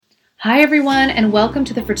Hi, everyone, and welcome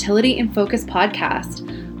to the Fertility in Focus podcast.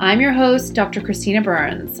 I'm your host, Dr. Christina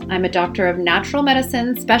Burns. I'm a doctor of natural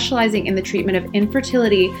medicine specializing in the treatment of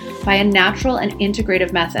infertility via natural and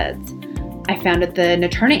integrative methods. I founded the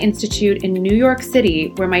Naturna Institute in New York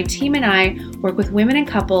City, where my team and I work with women and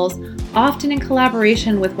couples, often in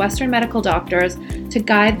collaboration with Western medical doctors, to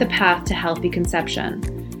guide the path to healthy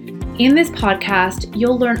conception. In this podcast,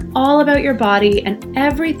 you'll learn all about your body and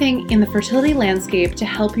everything in the fertility landscape to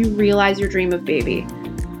help you realize your dream of baby.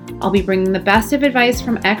 I'll be bringing the best of advice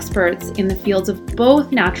from experts in the fields of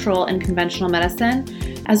both natural and conventional medicine,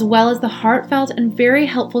 as well as the heartfelt and very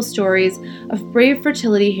helpful stories of brave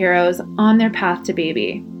fertility heroes on their path to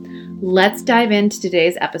baby. Let's dive into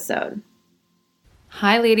today's episode.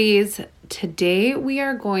 Hi, ladies. Today we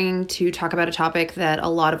are going to talk about a topic that a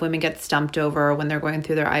lot of women get stumped over when they're going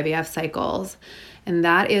through their IVF cycles, and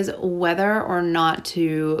that is whether or not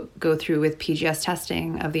to go through with PGS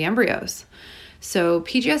testing of the embryos. So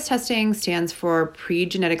PGS testing stands for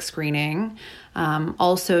pre-genetic screening,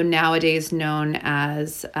 also nowadays known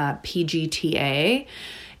as PGTA.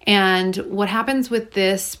 And what happens with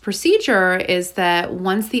this procedure is that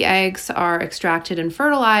once the eggs are extracted and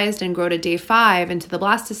fertilized and grow to day 5 into the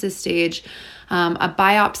blastocyst stage, a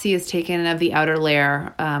biopsy is taken of the outer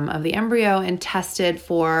layer of the embryo and tested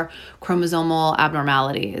for chromosomal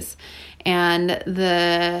abnormalities. And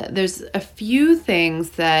there's a few things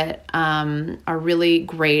that are really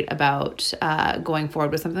great about going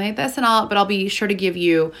forward with something like this, but I'll be sure to give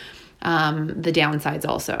you the downsides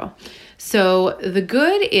also. So the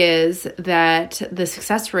good is that the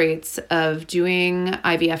success rates of doing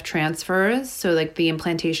IVF transfers, so like the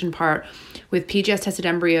implantation part with PGS tested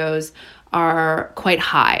embryos, are quite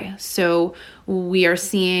high. So we are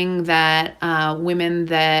seeing that women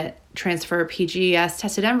that transfer PGS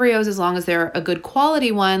tested embryos, as long as they're a good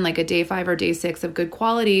quality one, like a day 5 or day 6 of good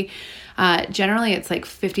quality, generally it's like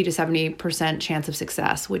 50 to 70% chance of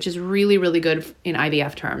success, which is really, really good in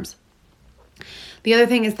IVF terms. The other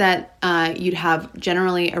thing is that you'd have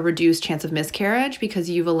generally a reduced chance of miscarriage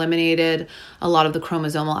because you've eliminated a lot of the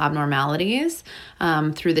chromosomal abnormalities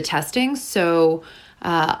through the testing. So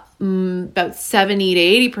about 70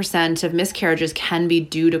 to 80% of miscarriages can be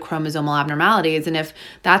due to chromosomal abnormalities. And if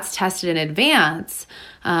that's tested in advance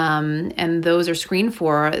and those are screened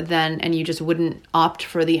for, and you just wouldn't opt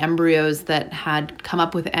for the embryos that had come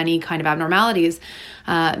up with any kind of abnormalities,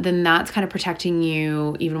 then that's kind of protecting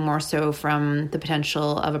you even more so from the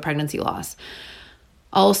potential of a pregnancy loss.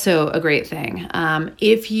 Also a great thing.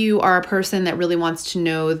 If you are a person that really wants to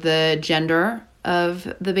know the gender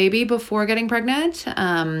of the baby before getting pregnant,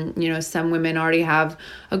 some women already have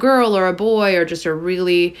a girl or a boy or just are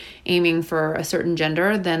really aiming for a certain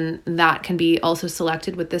gender, then that can be also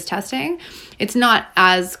selected with this testing. It's not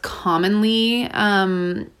as commonly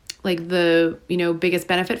like the biggest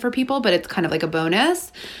benefit for people, but it's kind of like a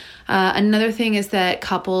bonus. Another thing is that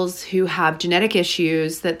couples who have genetic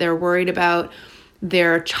issues, that they're worried about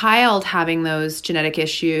their child having those genetic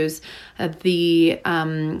issues,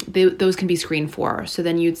 those can be screened for. So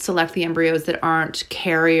then you'd select the embryos that aren't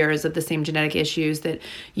carriers of the same genetic issues that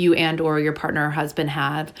you and or your partner or husband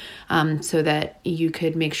have, so that you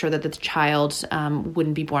could make sure that the child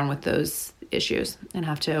wouldn't be born with those issues and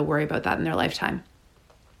have to worry about that in their lifetime.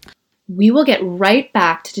 We will get right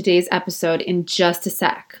back to today's episode in just a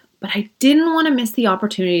sec, but I didn't want to miss the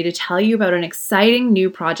opportunity to tell you about an exciting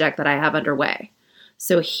new project that I have underway.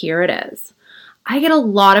 So here it is. I get a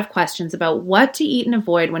lot of questions about what to eat and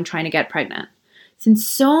avoid when trying to get pregnant. Since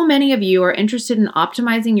so many of you are interested in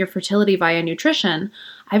optimizing your fertility via nutrition,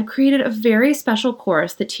 I've created a very special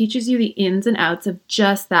course that teaches you the ins and outs of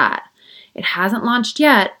just that. It hasn't launched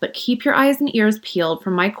yet, but keep your eyes and ears peeled for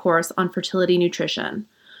my course on fertility nutrition.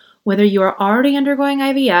 Whether you are already undergoing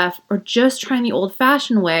IVF or just trying the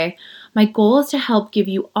old-fashioned way, my goal is to help give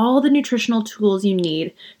you all the nutritional tools you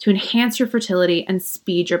need to enhance your fertility and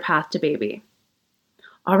speed your path to baby.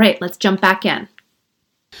 All right, let's jump back in.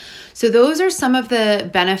 So those are some of the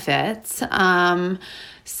benefits.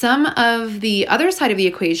 Some of the other side of the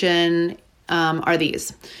equation are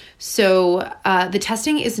these. So the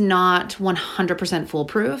testing is not 100%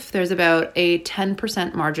 foolproof. There's about a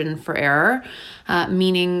 10% margin for error,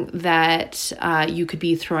 meaning that you could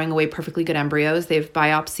be throwing away perfectly good embryos. They've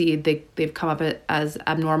biopsied, they've come up as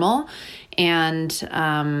abnormal, and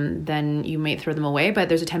then you may throw them away, but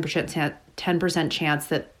there's a 10% chance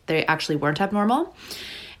that they actually weren't abnormal.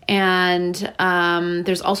 And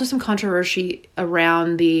there's also some controversy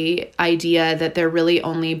around the idea that they're really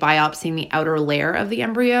only biopsying the outer layer of the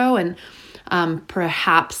embryo. And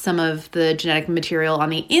perhaps some of the genetic material on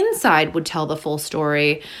the inside would tell the full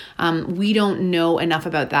story. We don't know enough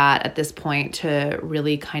about that at this point to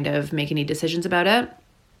really kind of make any decisions about it.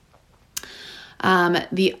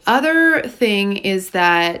 The other thing is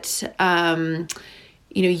that,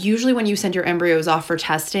 usually when you send your embryos off for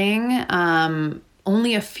testing,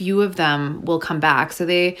 only a few of them will come back. So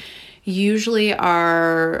they usually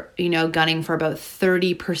are, gunning for about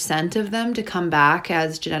 30% of them to come back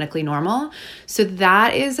as genetically normal. So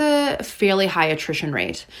that is a fairly high attrition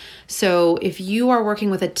rate. So if you are working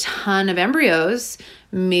with a ton of embryos,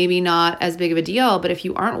 maybe not as big of a deal, but if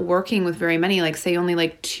you aren't working with very many, like say only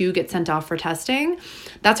like 2 get sent off for testing,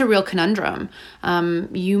 that's a real conundrum.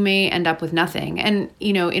 You may end up with nothing. And,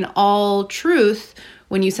 in all truth,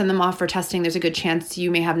 when you send them off for testing, there's a good chance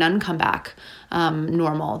you may have none come back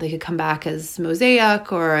normal. They could come back as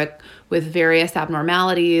mosaic or with various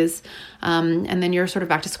abnormalities. And then you're sort of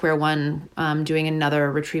back to square one, doing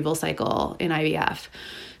another retrieval cycle in IVF.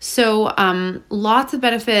 So lots of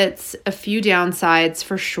benefits, a few downsides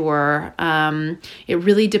for sure. It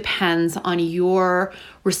really depends on your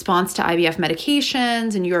response to IVF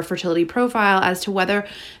medications and your fertility profile as to whether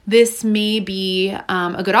this may be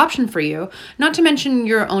a good option for you, not to mention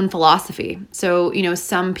your own philosophy. So,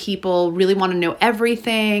 some people really want to know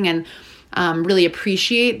everything and really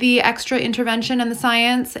appreciate the extra intervention and the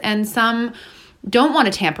science, and some don't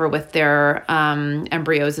want to tamper with their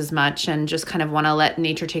embryos as much and just kind of want to let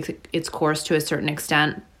nature take its course to a certain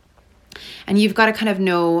extent. And you've got to kind of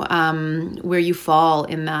know where you fall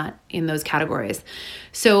in those categories.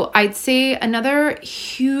 So I'd say another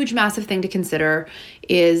huge, massive thing to consider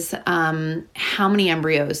is how many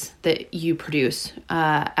embryos that you produce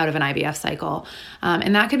out of an IVF cycle.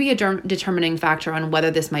 And that could be a determining factor on whether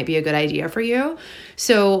this might be a good idea for you.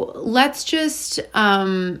 So let's just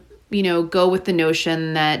go with the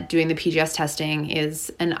notion that doing the PGS testing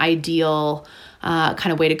is an ideal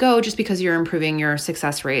kind of way to go, just because you're improving your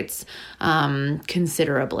success rates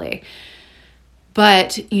considerably.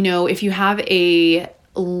 But, if you have a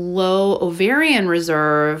low ovarian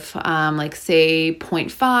reserve, like say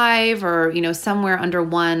 0.5 or, somewhere under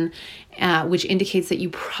 1, which indicates that you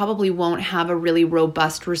probably won't have a really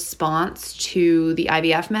robust response to the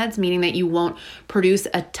IVF meds, meaning that you won't produce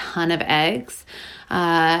a ton of eggs.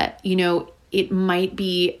 It might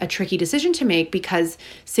be a tricky decision to make because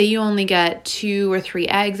say you only get 2 or 3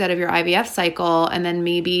 eggs out of your IVF cycle, and then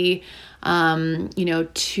maybe,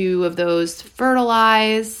 2 of those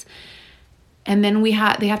fertilize. And then they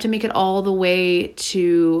have to make it all the way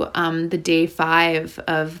to the day 5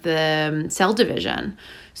 of the cell division.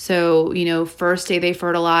 So, first day they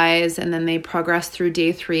fertilize and then they progress through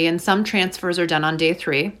day 3, and some transfers are done on day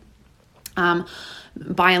 3.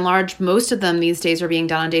 By and large, most of them these days are being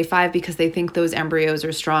done on day 5 because they think those embryos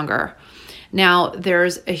are stronger. Now,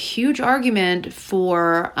 there's a huge argument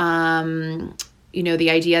for, the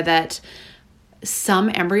idea that some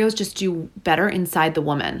embryos just do better inside the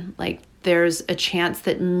woman. Like there's a chance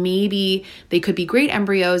that maybe they could be great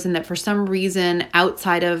embryos and that for some reason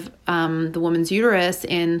outside of the woman's uterus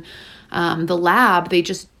in the lab, they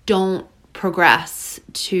just don't progress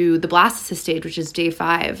to the blastocyst stage, which is day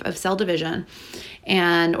 5 of cell division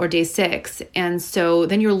or day 6. And so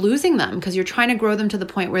then you're losing them because you're trying to grow them to the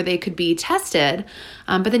point where they could be tested,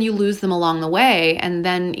 but then you lose them along the way. And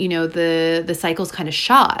then, the cycle's kind of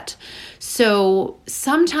shot. So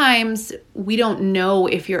sometimes we don't know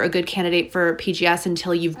if you're a good candidate for PGS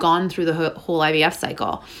until you've gone through the whole IVF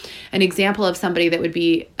cycle. An example of somebody that would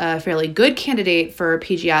be a fairly good candidate for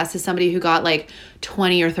PGS is somebody who got like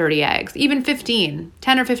 20 or 30 eggs, even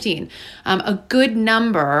 10 or 15. A good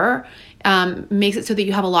number makes it so that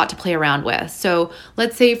you have a lot to play around with. So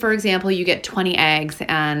let's say, for example, you get 20 eggs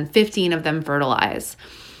and 15 of them fertilize.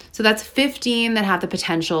 So that's 15 that have the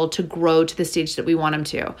potential to grow to the stage that we want them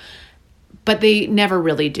to. But they never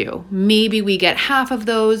really do. Maybe we get half of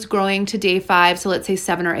those growing to day 5. So let's say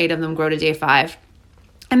 7 or 8 of them grow to day 5.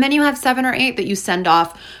 And then you have 7 or 8 that you send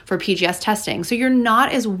off for PGS testing. So you're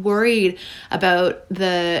not as worried about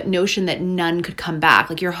the notion that none could come back.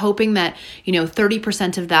 Like you're hoping that,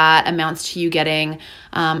 30% of that amounts to you getting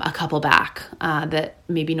a couple back that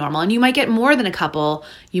may be normal. And you might get more than a couple.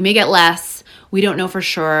 You may get less. We don't know for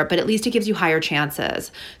sure, but at least it gives you higher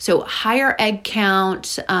chances. So higher egg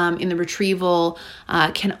count in the retrieval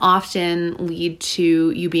can often lead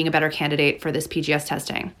to you being a better candidate for this PGS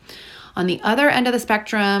testing. On the other end of the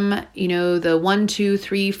spectrum, the 1, 2,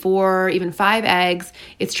 3, 4, even 5 eggs,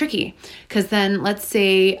 it's tricky because then let's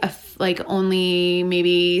say only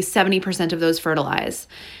maybe 70% of those fertilize.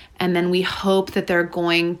 And then we hope that they're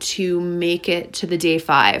going to make it to the day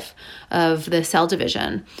 5 of the cell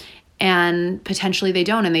division. and potentially they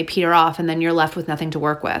don't and they peter off, and then you're left with nothing to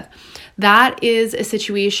work with. That is a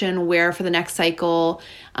situation where for the next cycle,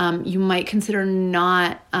 you might consider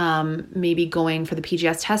not maybe going for the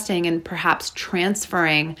PGS testing and perhaps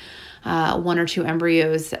transferring 1 or 2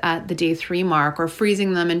 embryos at the day 3 mark, or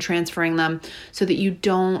freezing them and transferring them so that you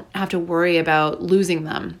don't have to worry about losing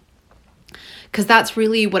them. Because that's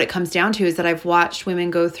really what it comes down to, is that I've watched women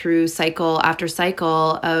go through cycle after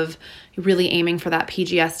cycle of really aiming for that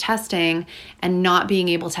PGS testing and not being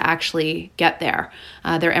able to actually get there.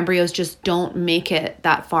 Their embryos just don't make it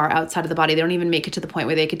that far outside of the body. They don't even make it to the point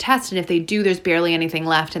where they could test. And if they do, there's barely anything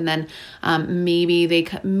left. And then maybe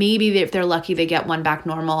if they're lucky, they get one back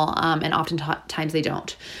normal. And oftentimes they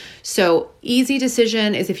don't. So easy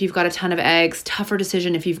decision is if you've got a ton of eggs. Tougher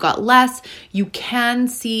decision if you've got less. You can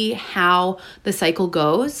see how the cycle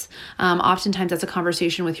goes. Oftentimes that's a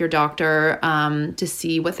conversation with your doctor to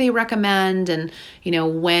see what they recommend, and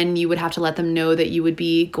when you would have to let them know that you would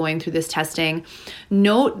be going through this testing.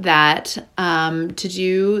 Note that to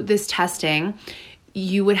do this testing,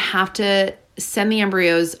 you would have to send the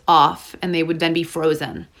embryos off, and they would then be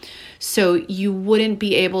frozen. So you wouldn't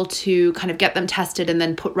be able to kind of get them tested and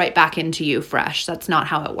then put right back into you fresh. That's not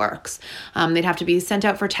how it works. They'd have to be sent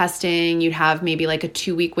out for testing. You'd have maybe like a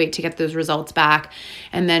 2-week wait to get those results back.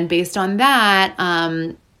 And then based on that,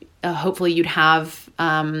 hopefully you'd have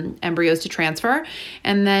embryos to transfer.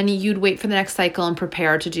 And then you'd wait for the next cycle and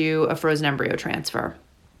prepare to do a frozen embryo transfer.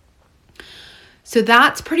 So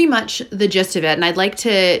that's pretty much the gist of it. And I'd like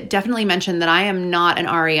to definitely mention that I am not an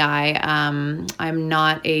REI. I'm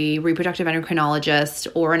not a reproductive endocrinologist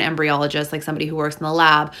or an embryologist, like somebody who works in the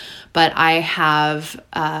lab, but I have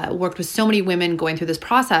worked with so many women going through this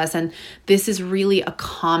process. And this is really a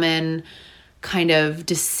common kind of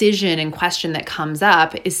decision and question that comes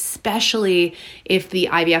up, especially if the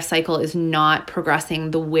IVF cycle is not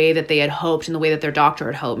progressing the way that they had hoped and the way that their doctor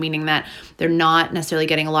had hoped, meaning that they're not necessarily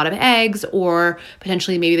getting a lot of eggs, or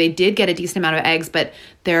potentially maybe they did get a decent amount of eggs, but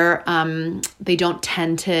they don't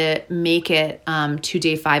tend to make it to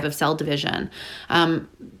day 5 of cell division.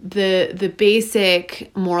 The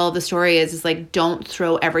basic moral of the story is like, don't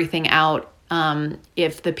throw everything out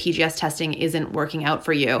if the PGS testing isn't working out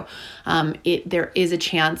for you. There is a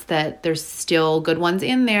chance that there's still good ones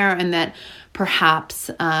in there, and that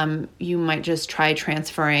perhaps you might just try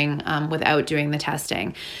transferring without doing the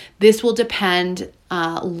testing. This will depend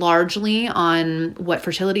largely on what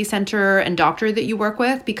fertility center and doctor that you work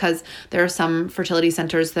with, because there are some fertility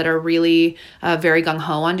centers that are really very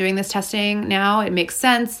gung-ho on doing this testing now. It makes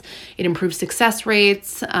sense. It improves success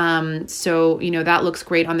rates. So, that looks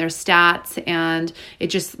great on their stats, and it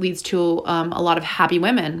just leads to a lot of happy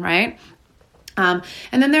women, right? And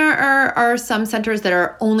then there are some centers that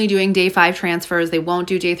are only doing day 5 transfers. They won't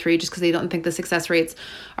do day 3 just because they don't think the success rates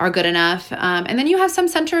are good enough. And then you have some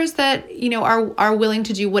centers that, are willing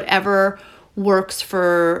to do whatever works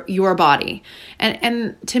for your body.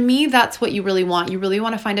 And to me, that's what you really want. You really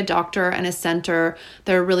want to find a doctor and a center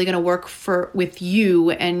that are really going to work with you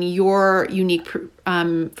and your unique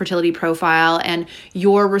fertility profile and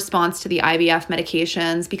your response to the IVF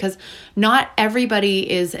medications, because not everybody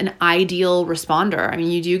is an ideal responder. I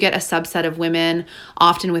mean, you do get a subset of women,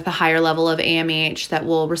 often with a higher level of AMH, that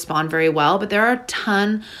will respond very well, but there are a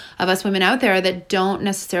ton of us women out there that don't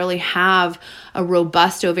necessarily have a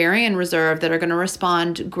robust ovarian reserve that are going to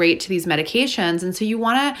respond great to these medications. And so you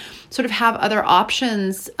want to sort of have other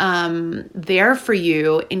options there for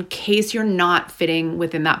you in case you're not fitting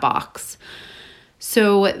within that box.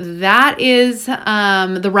 So that is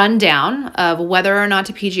the rundown of whether or not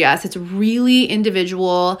to PGS. It's really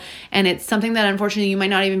individual, and it's something that unfortunately you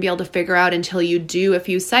might not even be able to figure out until you do a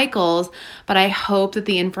few cycles. But I hope that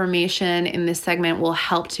the information in this segment will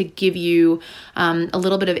help to give you a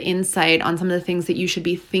little bit of insight on some of the things that you should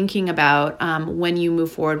be thinking about when you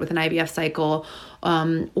move forward with an IVF cycle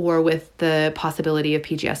or with the possibility of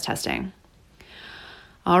PGS testing.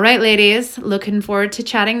 All right, ladies, looking forward to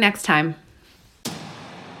chatting next time.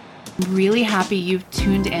 I'm really happy you've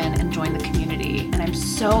tuned in and joined the community, and I'm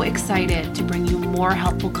so excited to bring you more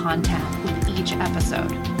helpful content with each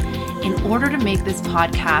episode. In order to make this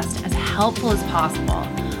podcast as helpful as possible,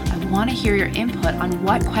 I want to hear your input on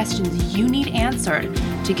what questions you need answered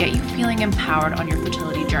to get you feeling empowered on your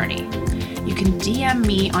fertility journey. You can DM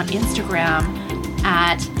me on Instagram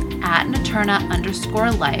at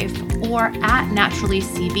 @Naturna_life or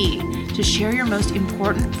 @NaturallyCB to share your most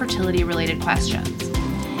important fertility-related questions.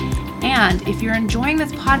 And if you're enjoying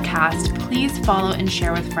this podcast, please follow and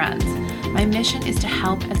share with friends. My mission is to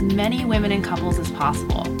help as many women and couples as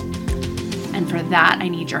possible. And for that, I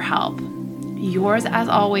need your help. Yours, as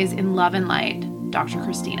always, in love and light, Dr.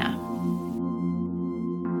 Christina.